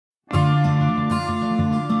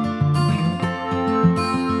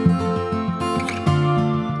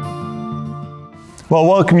Well,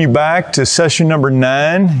 welcome you back to session number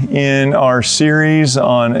 9 in our series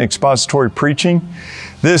on expository preaching.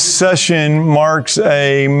 This session marks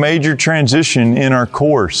a major transition in our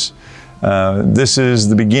course. This is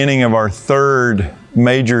the beginning of our third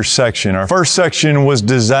major section. Our first section was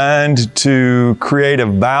designed to create a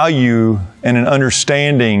value and an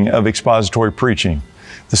understanding of expository preaching.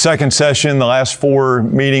 The second session, the last 4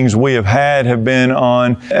 meetings we have had have been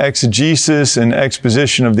on exegesis and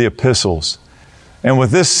exposition of the epistles. And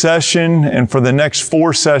with this session and for the next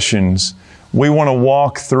 4 sessions, we want to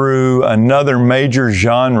walk through another major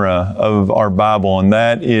genre of our Bible, and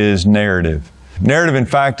that is narrative. Narrative, in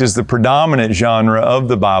fact, is the predominant genre of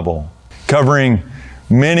the Bible, covering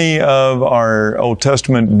many of our Old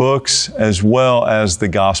Testament books as well as the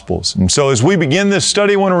Gospels. And so as we begin this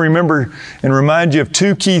study, I want to remember and remind you of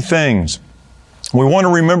 2 key things. We want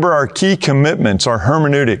to remember our key commitments, our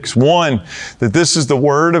hermeneutics. One, that this is the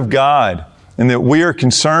Word of God, and that we are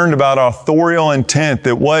concerned about authorial intent,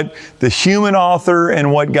 that what the human author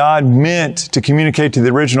and what God meant to communicate to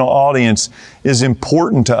the original audience is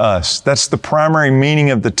important to us. That's the primary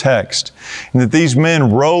meaning of the text. And that these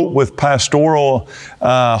men wrote with pastoral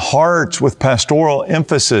hearts, with pastoral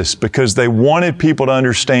emphasis, because they wanted people to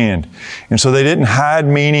understand. And so they didn't hide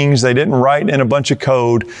meanings. They didn't write in a bunch of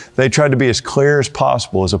code. They tried to be as clear as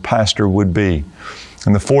possible as a pastor would be.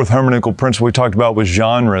 And the 4th hermeneutical principle we talked about was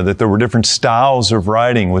genre, that there were different styles of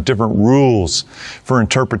writing with different rules for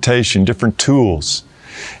interpretation, different tools.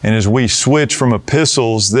 And as we switch from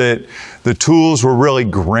epistles, that the tools were really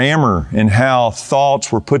grammar and how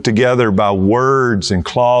thoughts were put together by words and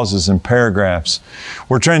clauses and paragraphs.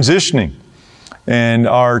 We're transitioning, and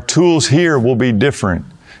our tools here will be different.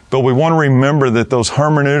 But we want to remember that those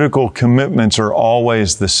hermeneutical commitments are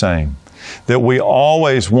always the same. That we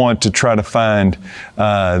always want to try to find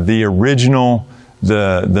the original,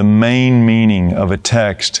 the main meaning of a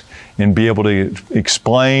text and be able to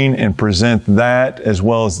explain and present that as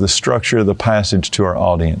well as the structure of the passage to our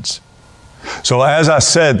audience. So as I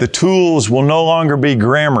said, the tools will no longer be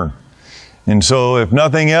grammar. And so if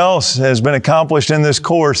nothing else has been accomplished in this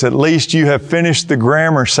course, at least you have finished the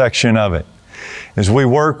grammar section of it. As we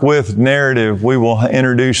work with narrative, we will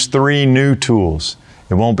introduce 3 new tools.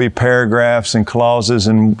 It won't be paragraphs and clauses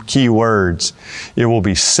and key words. It will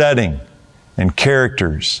be setting and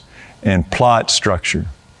characters and plot structure.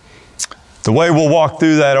 The way we'll walk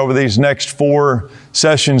through that over these next 4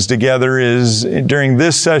 sessions together is during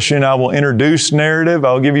this session, I will introduce narrative.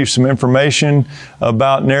 I'll give you some information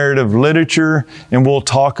about narrative literature, and we'll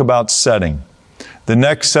talk about setting. The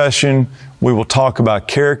next session, we will talk about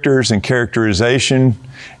characters and characterization.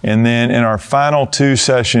 And then in our final 2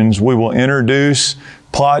 sessions, we will introduce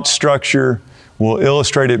plot structure. We'll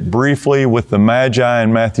illustrate it briefly with the Magi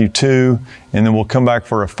in Matthew 2, and then we'll come back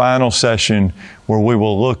for a final session where we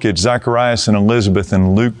will look at Zacharias and Elizabeth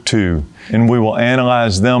in Luke 2, and we will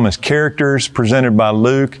analyze them as characters presented by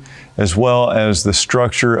Luke, as well as the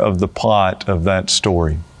structure of the plot of that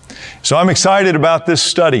story. So I'm excited about this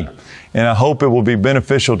study, and I hope it will be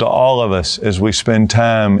beneficial to all of us as we spend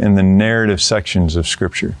time in the narrative sections of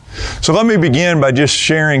Scripture. So let me begin by just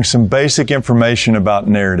sharing some basic information about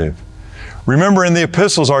narrative. Remember, in the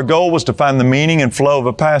epistles, our goal was to find the meaning and flow of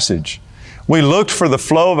a passage. We looked for the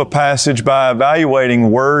flow of a passage by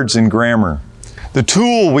evaluating words and grammar. The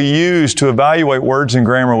tool we used to evaluate words and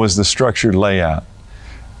grammar was the structured layout.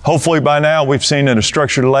 Hopefully by now we've seen that a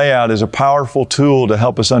structured layout is a powerful tool to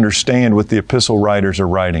help us understand what the epistle writers are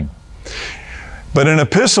writing. But an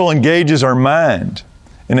epistle engages our mind.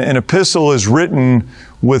 An epistle is written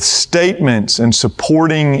with statements and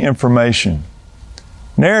supporting information.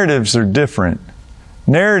 Narratives are different.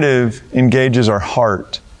 Narrative engages our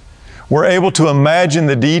heart. We're able to imagine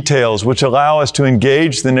the details which allow us to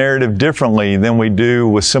engage the narrative differently than we do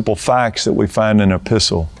with simple facts that we find in an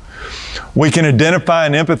epistle. We can identify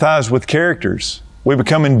and empathize with characters. We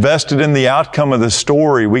become invested in the outcome of the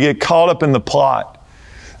story. We get caught up in the plot.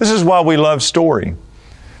 This is why we love story.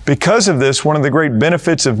 Because of this, one of the great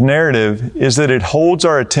benefits of narrative is that it holds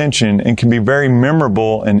our attention and can be very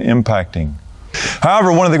memorable and impacting.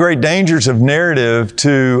 However, one of the great dangers of narrative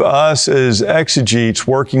to us as exegetes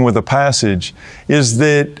working with a passage is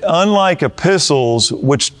that unlike epistles,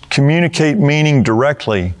 which communicate meaning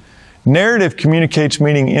directly, narrative communicates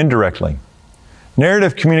meaning indirectly.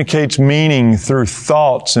 Narrative communicates meaning through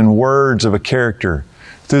thoughts and words of a character,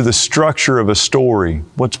 through the structure of a story,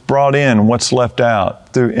 what's brought in, what's left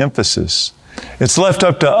out, through emphasis. It's left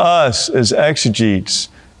up to us as exegetes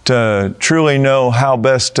to truly know how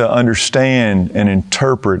best to understand and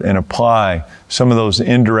interpret and apply some of those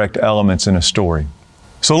indirect elements in a story.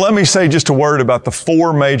 So let me say just a word about the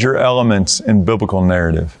 4 major elements in biblical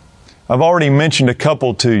narrative. I've already mentioned a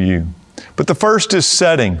couple to you. But the first is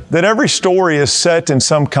setting, that every story is set in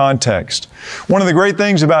some context. One of the great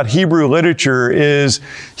things about Hebrew literature is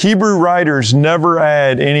Hebrew writers never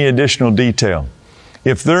add any additional detail.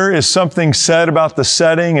 If there is something said about the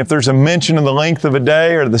setting, if there's a mention of the length of a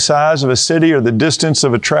day or the size of a city or the distance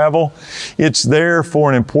of a travel, it's there for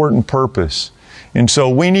an important purpose. And so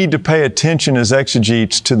we need to pay attention as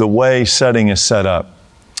exegetes to the way setting is set up.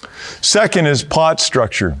 Second is plot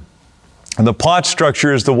structure. The plot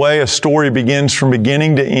structure is the way a story begins from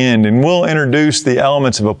beginning to end, and we'll introduce the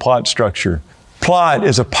elements of a plot structure. Plot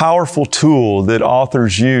is a powerful tool that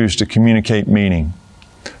authors use to communicate meaning.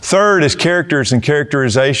 Third is characters and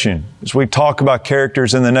characterization. As we talk about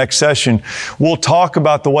characters in the next session, we'll talk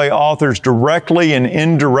about the way authors directly and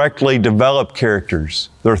indirectly develop characters,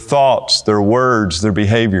 their thoughts, their words, their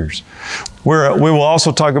behaviors. We will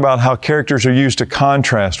also talk about how characters are used to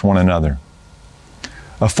contrast one another.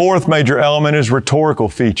 A fourth major element is rhetorical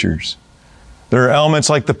features. There are elements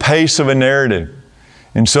like the pace of a narrative.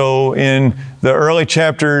 And so in the early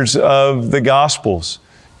chapters of the Gospels,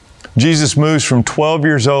 Jesus moves from 12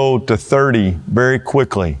 years old to 30 very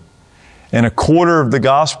quickly. And a quarter of the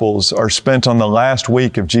Gospels are spent on the last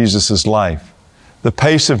week of Jesus' life. The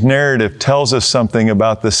pace of narrative tells us something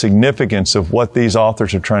about the significance of what these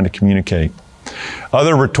authors are trying to communicate.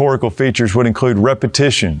 Other rhetorical features would include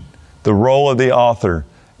repetition, the role of the author,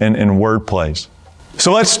 and word plays.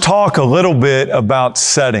 So let's talk a little bit about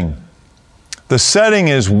setting. The setting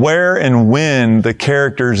is where and when the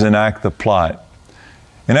characters enact the plot.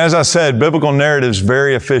 And as I said, biblical narrative is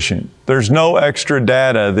very efficient. There's no extra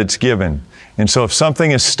data that's given. And so if something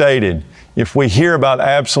is stated, if we hear about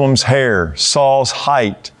Absalom's hair, Saul's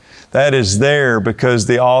height, that is there because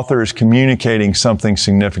the author is communicating something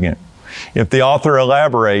significant. If the author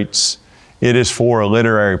elaborates, it is for a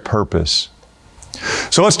literary purpose.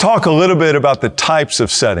 So let's talk a little bit about the types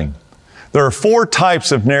of setting. There are 4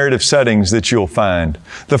 types of narrative settings that you'll find.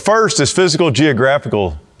 The first is physical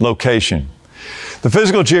geographical location. The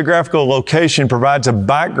physical geographical location provides a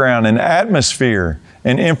background and atmosphere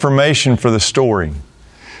and information for the story.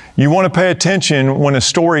 You want to pay attention when a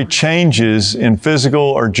story changes in physical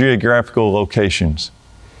or geographical locations.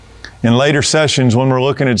 In later sessions, when we're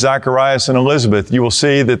looking at Zacharias and Elizabeth, you will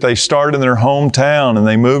see that they start in their hometown and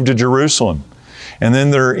they move to Jerusalem. And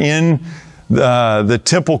then they're in the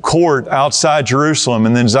temple court outside Jerusalem.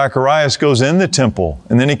 And then Zacharias goes in the temple.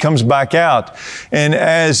 And then he comes back out. And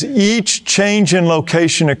as each change in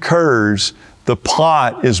location occurs, the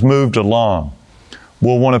plot is moved along.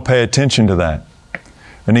 We'll want to pay attention to that.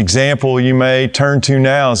 An example you may turn to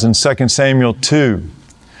now is in 2 Samuel 2.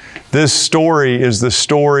 This story is the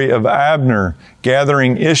story of Abner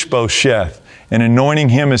gathering Ishbosheth and anointing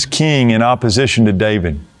him as king in opposition to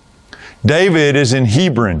David. David is in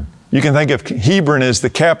Hebron. You can think of Hebron as the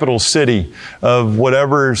capital city of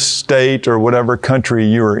whatever state or whatever country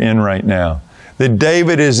you are in right now. That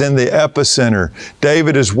David is in the epicenter.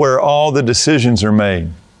 David is where all the decisions are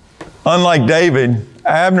made. Unlike David,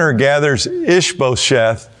 Abner gathers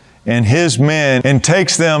Ishbosheth and his men and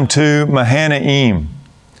takes them to Mahanaim.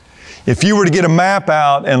 If you were to get a map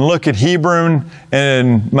out and look at Hebron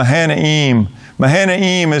and Mahanaim,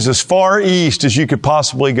 Mahanaim is as far east as you could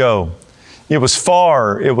possibly go. It was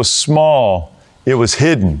far, it was small, it was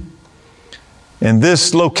hidden. And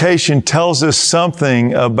this location tells us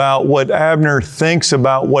something about what Abner thinks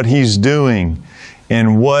about what he's doing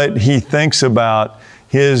and what he thinks about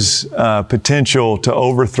his potential to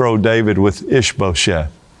overthrow David with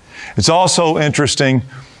Ishbosheth. It's also interesting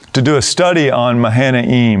to do a study on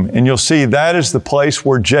Mahanaim, and you'll see that is the place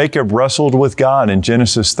where Jacob wrestled with God in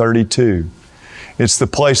Genesis 32. It's the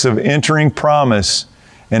place of entering promise,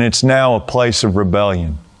 and it's now a place of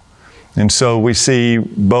rebellion. And so we see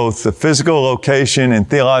both the physical location and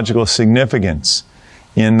theological significance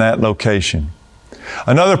in that location.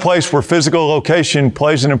 Another place where physical location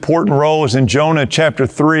plays an important role is in Jonah chapter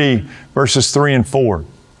 3, verses 3 and 4.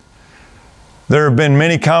 There have been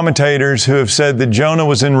many commentators who have said that Jonah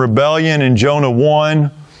was in rebellion in Jonah 1,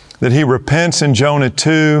 that he repents in Jonah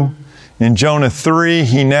 2. In Jonah 3,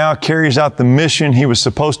 he now carries out the mission he was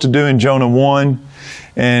supposed to do in Jonah 1,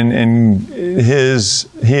 and he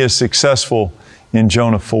is successful in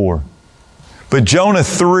Jonah 4. But Jonah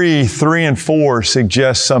 3 and 4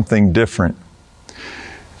 suggest something different.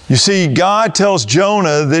 You see, God tells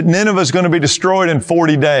Jonah that Nineveh is going to be destroyed in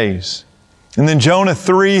 40 days. And then Jonah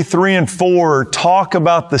 3 and 4 talk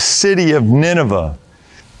about the city of Nineveh.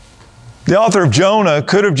 The author of Jonah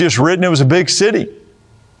could have just written it was a big city.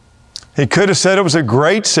 He could have said it was a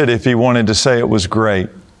great city if he wanted to say it was great.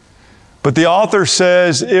 But the author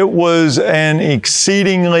says it was an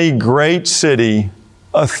exceedingly great city,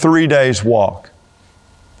 a 3 days walk.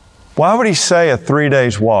 Why would he say a 3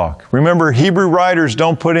 days walk? Remember, Hebrew writers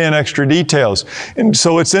don't put in extra details, and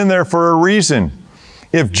so it's in there for a reason.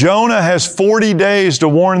 If Jonah has 40 days to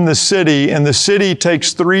warn the city, and the city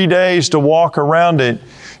takes 3 days to walk around it,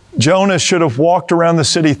 Jonah should have walked around the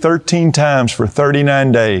city 13 times for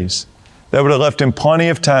 39 days. That would have left him plenty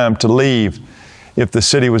of time to leave if the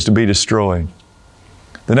city was to be destroyed.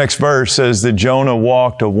 The next verse says that Jonah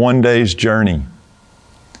walked a 1 day's journey.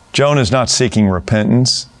 Jonah's not seeking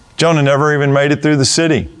repentance. Jonah never even made it through the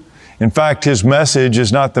city. In fact, his message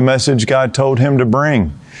is not the message God told him to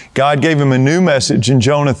bring. God gave him a new message in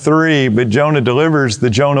Jonah 3, but Jonah delivers the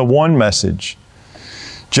Jonah 1 message.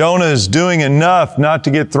 Jonah is doing enough not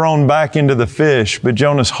to get thrown back into the fish, but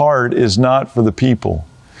Jonah's heart is not for the people.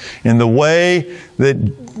 And the way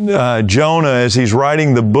that Jonah, as he's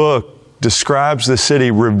writing the book, describes the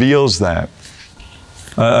city reveals that.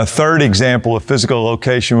 A third example of physical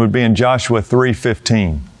location would be in Joshua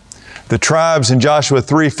 3:15. The tribes in Joshua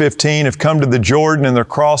 3:15 have come to the Jordan and they're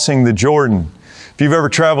crossing the Jordan. If you've ever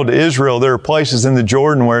traveled to Israel, there are places in the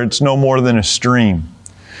Jordan where it's no more than a stream.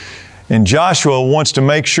 And Joshua wants to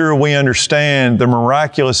make sure we understand the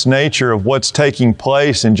miraculous nature of what's taking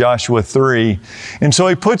place in Joshua 3. And so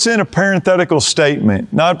he puts in a parenthetical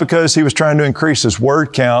statement, not because he was trying to increase his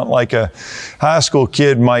word count like a high school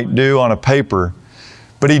kid might do on a paper,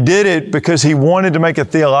 but he did it because he wanted to make a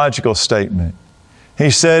theological statement. He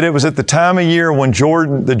said it was at the time of year when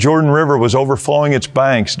the Jordan River was overflowing its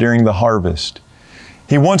banks during the harvest.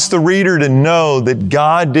 He wants the reader to know that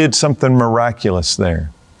God did something miraculous there.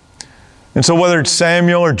 And so whether it's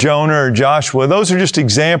Samuel or Jonah or Joshua, those are just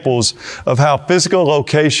examples of how physical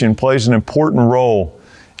location plays an important role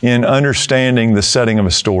in understanding the setting of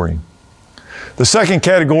a story. The second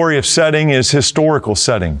category of setting is historical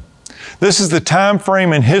setting. This is the time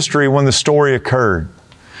frame in history when the story occurred.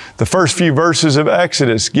 The first few verses of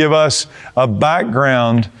Exodus give us a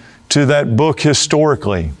background to that book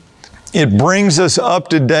historically. It brings us up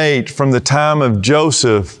to date from the time of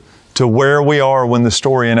Joseph to where we are when the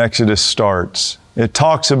story in Exodus starts. It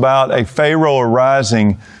talks about a Pharaoh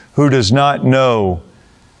arising who does not know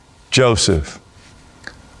Joseph.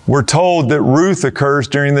 We're told that Ruth occurs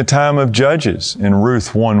during the time of Judges in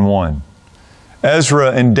Ruth 1:1.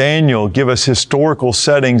 Ezra and Daniel give us historical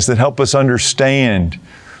settings that help us understand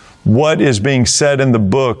what is being said in the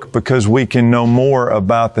book because we can know more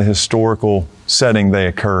about the historical setting they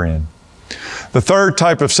occur in. The third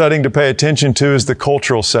type of setting to pay attention to is the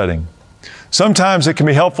cultural setting. Sometimes it can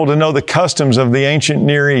be helpful to know the customs of the ancient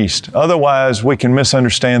Near East. Otherwise, we can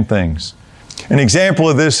misunderstand things. An example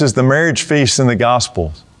of this is the marriage feast in the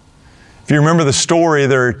Gospels. If you remember the story,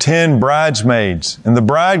 there are 10 bridesmaids, and the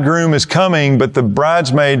bridegroom is coming, but the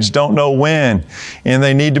bridesmaids don't know when, and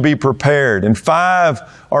they need to be prepared. And 5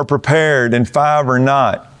 are prepared, and 5 are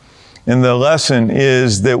not. And the lesson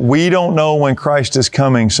is that we don't know when Christ is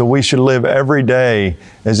coming, so we should live every day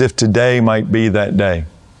as if today might be that day.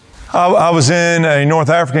 I was in a North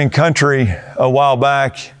African country a while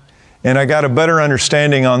back, and I got a better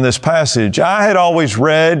understanding on this passage. I had always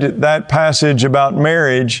read that passage about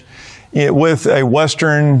marriage with a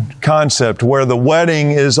Western concept where the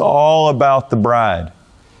wedding is all about the bride.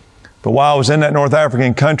 But while I was in that North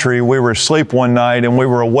African country, we were asleep one night and we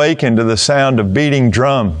were awakened to the sound of beating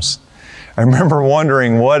drums. I remember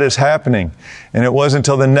wondering what is happening. And it wasn't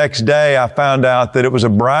until the next day I found out that it was a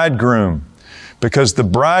bridegroom, because the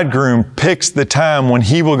bridegroom picks the time when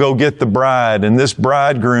he will go get the bride. And this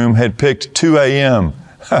bridegroom had picked 2 a.m.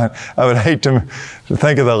 I would hate to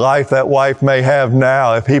think of the life that wife may have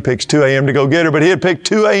now if he picks 2 a.m. to go get her, but he had picked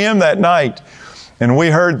 2 a.m. that night. And we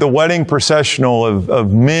heard the wedding processional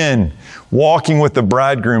of men walking with the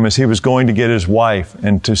bridegroom as he was going to get his wife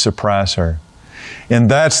and to surprise her. And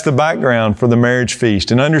that's the background for the marriage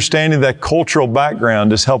feast. And understanding that cultural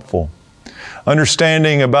background is helpful.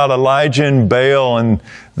 Understanding about Elijah and Baal and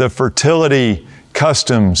the fertility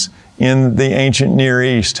customs in the ancient Near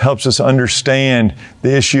East helps us understand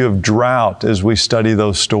the issue of drought as we study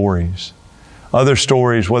those stories. Other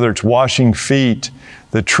stories, whether it's washing feet,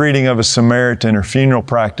 the treating of a Samaritan, or funeral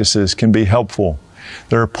practices, can be helpful.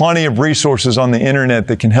 There are plenty of resources on the internet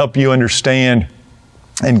that can help you understand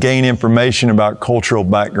and gain information about cultural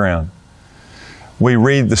background. We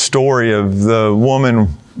read the story of the woman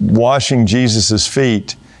washing Jesus'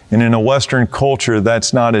 feet, and in a Western culture,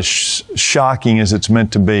 that's not as shocking as it's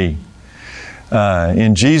meant to be.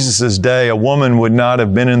 In Jesus' day, a woman would not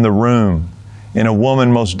have been in the room, and a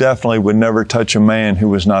woman most definitely would never touch a man who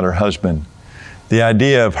was not her husband. The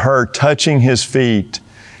idea of her touching his feet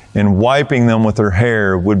and wiping them with her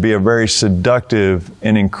hair would be a very seductive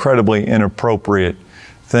and incredibly inappropriate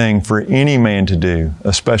thing for any man to do,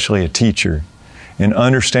 especially a teacher. And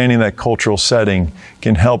understanding that cultural setting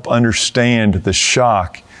can help understand the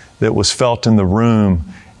shock that was felt in the room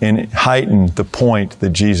and heighten the point that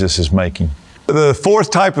Jesus is making. The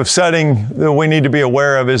fourth type of setting that we need to be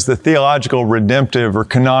aware of is the theological, redemptive, or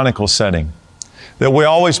canonical setting, that we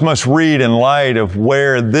always must read in light of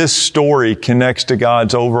where this story connects to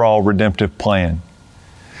God's overall redemptive plan.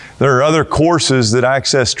 There are other courses that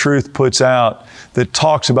Access Truth puts out that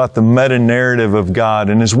talks about the meta-narrative of God.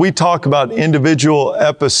 And as we talk about individual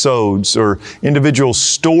episodes or individual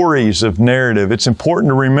stories of narrative, it's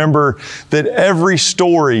important to remember that every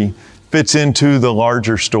story fits into the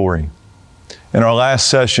larger story. In our last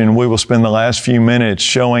session, we will spend the last few minutes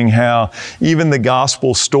showing how even the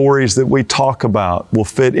gospel stories that we talk about will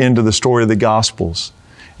fit into the story of the Gospels,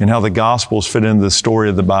 and how the Gospels fit into the story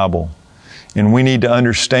of the Bible. And we need to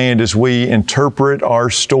understand as we interpret our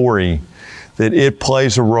story that it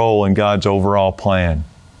plays a role in God's overall plan.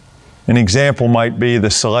 An example might be the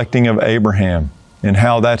selecting of Abraham, and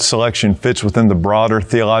how that selection fits within the broader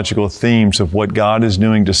theological themes of what God is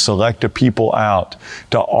doing to select a people out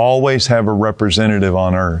to always have a representative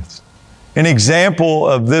on earth. An example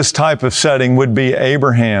of this type of setting would be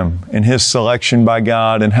Abraham and his selection by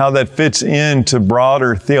God, and how that fits into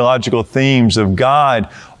broader theological themes of God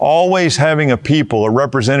always having a people, a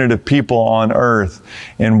representative people on earth,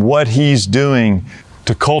 and what He's doing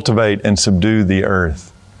to cultivate and subdue the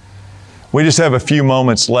earth. We just have a few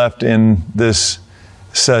moments left in this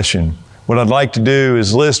session. What I'd like to do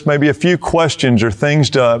is list maybe a few questions or things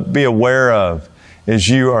to be aware of as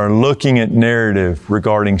you are looking at narrative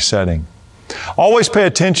regarding setting. Always pay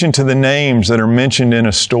attention to the names that are mentioned in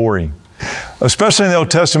a story. Especially in the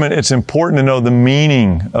Old Testament, it's important to know the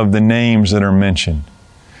meaning of the names that are mentioned.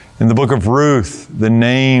 In the book of Ruth, the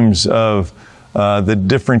names of the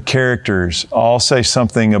different characters all say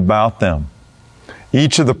something about them.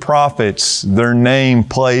 Each of the prophets, their name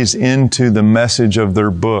plays into the message of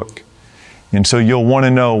their book. And so you'll want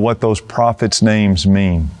to know what those prophets' names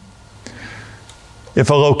mean. If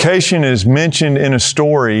a location is mentioned in a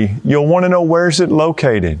story, you'll want to know where's it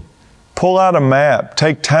located. Pull out a map.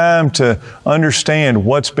 Take time to understand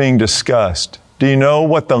what's being discussed. Do you know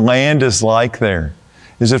what the land is like there?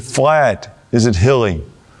 Is it flat? Is it hilly?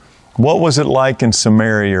 What was it like in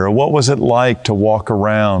Samaria? Or what was it like to walk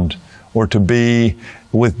around or to be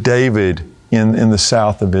with David in the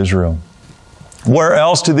south of Israel? Where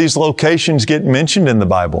else do these locations get mentioned in the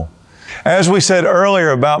Bible? As we said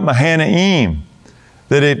earlier about Mahanaim,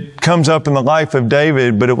 that it comes up in the life of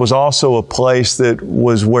David, but it was also a place that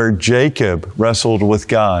was where Jacob wrestled with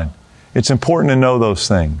God. It's important to know those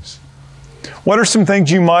things. What are some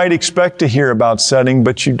things you might expect to hear about setting,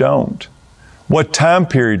 but you don't? What time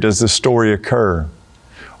period does the story occur?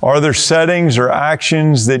 Are there settings or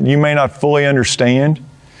actions that you may not fully understand?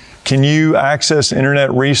 Can you access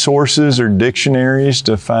internet resources or dictionaries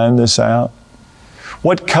to find this out?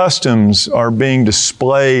 What customs are being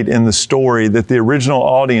displayed in the story that the original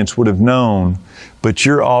audience would have known, but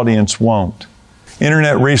your audience won't?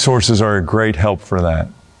 Internet resources are a great help for that.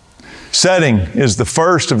 Setting is the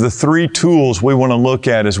first of the three tools we want to look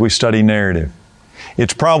at as we study narrative.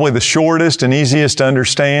 It's probably the shortest and easiest to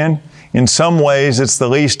understand. In some ways, it's the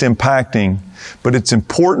least impacting, but it's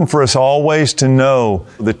important for us always to know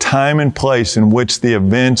the time and place in which the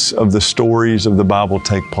events of the stories of the Bible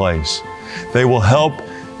take place. They will help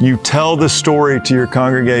you tell the story to your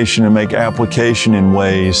congregation and make application in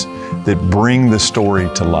ways that bring the story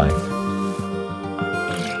to life.